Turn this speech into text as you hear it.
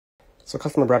So a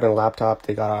customer brought in a laptop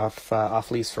they got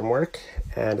off lease from work,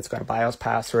 and it's got a BIOS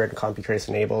password and CompuTrace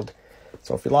enabled.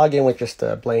 So if we log in with just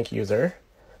a blank user,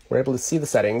 we're able to see the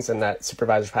settings, and that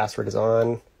supervisor password is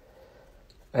on.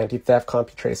 Anti-theft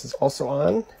CompuTrace is also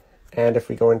on. And if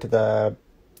we go into the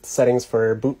settings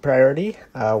for boot priority,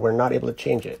 we're not able to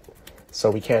change it. So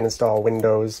we can't install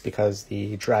Windows because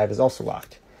the drive is also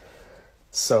locked.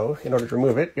 So in order to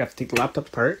remove it, you have to take the laptop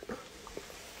apart,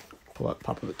 pop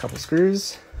up a couple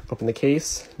screws, open the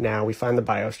case. Now we find the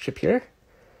BIOS chip here.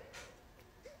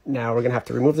 Now we're going to have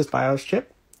to remove this BIOS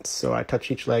chip. So I touch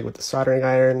each leg with the soldering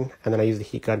iron, and then I use the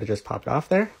heat gun to just pop it off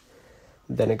there.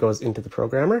 Then it goes into the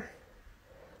programmer.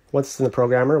 Once it's in the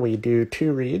programmer, we do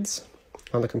 2 reads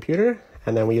on the computer,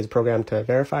 and then we use a program to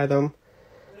verify them.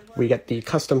 We get the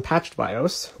custom patched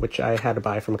BIOS, which I had to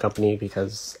buy from a company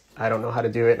because I don't know how to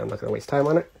do it. I'm not going to waste time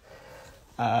on it.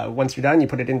 Once you're done, you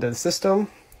put it into the system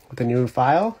with a new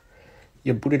file.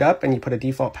 You boot it up and you put a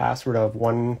default password of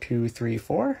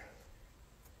 1234.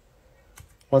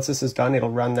 Once this is done, it'll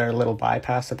run their little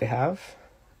bypass that they have.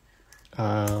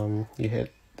 You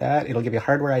hit that, it'll give you a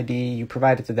hardware ID, you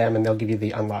provide it to them, and they'll give you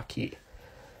the unlock key.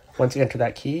 Once you enter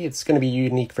that key, it's going to be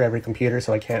unique for every computer,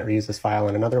 so I can't reuse this file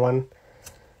on another one.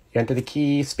 You enter the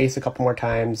key, space a couple more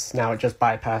times, now it just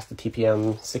bypassed the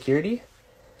TPM security.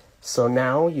 So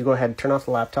now you go ahead and turn off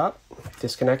the laptop,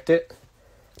 disconnect it.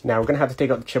 Now we're going to have to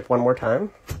take out the chip one more time.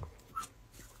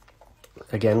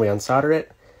 Again, we unsolder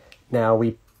it. Now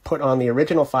we put on the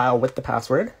original file with the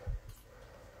password,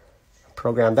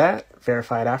 program that,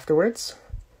 verify it afterwards,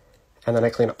 and then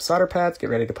I clean up solder pads, get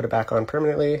ready to put it back on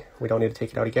permanently. We don't need to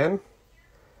take it out again.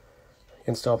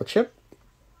 Install the chip.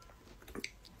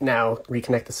 Now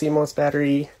reconnect the CMOS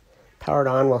battery, power it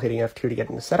on while hitting F2 to get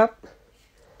into setup.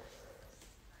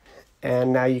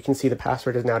 And now you can see the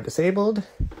password is now disabled.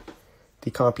 The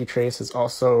CompuTrace is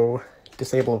also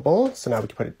disableable, so now we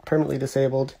can put it permanently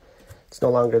disabled. It's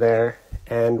no longer there,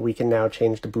 and we can now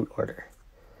change the boot order.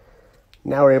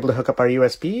 Now we're able to hook up our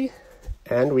USB,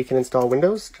 and we can install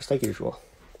Windows just like usual.